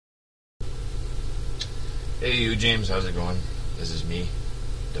Hey, Ujames, how's it going? This is me,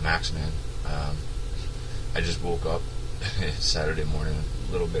 damaxman. I just woke up Saturday morning,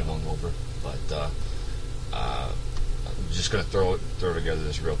 a little bit hungover, but I'm just gonna throw together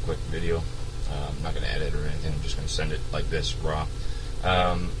this real quick video. I'm not gonna edit or anything. I'm just gonna send it like this, raw.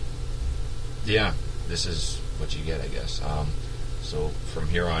 Yeah, this is what you get, I guess. So from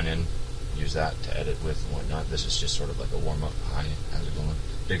here on in, use that to edit with and whatnot. This is just sort of like a warm up. Hi, how's it going?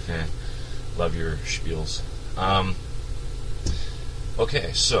 Big fan. Love your spiels.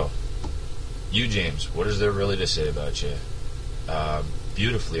 Okay, so Ujames, what is there really to say about you?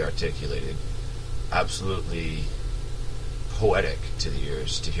 Beautifully articulated, absolutely poetic to the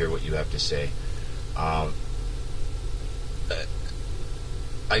ears to hear what you have to say. I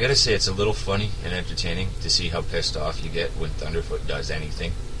gotta say, it's a little funny and entertaining to see how pissed off you get when Thunderfoot does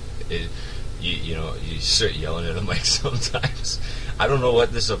anything. You know, you start yelling at him like sometimes. I don't know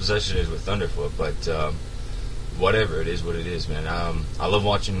what this obsession is with Thunderfoot, but whatever, it is what it is, man. I love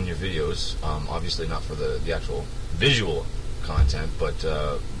watching your videos. Obviously not for the actual visual content, but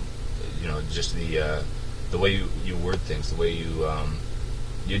you know, just the way you word things, the way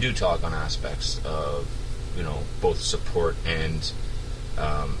you do talk on aspects of, you know, both support and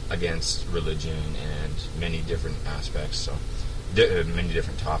against religion and many different aspects, so many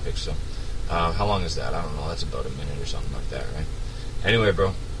different topics. So how long is that? I don't know. That's about a minute or something like that, right? Anyway,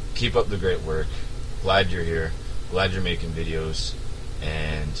 bro, keep up the great work. Glad you're here. Glad you're making videos,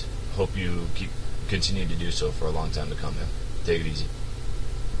 and hope you continue to do so for a long time to come, man. Take it easy.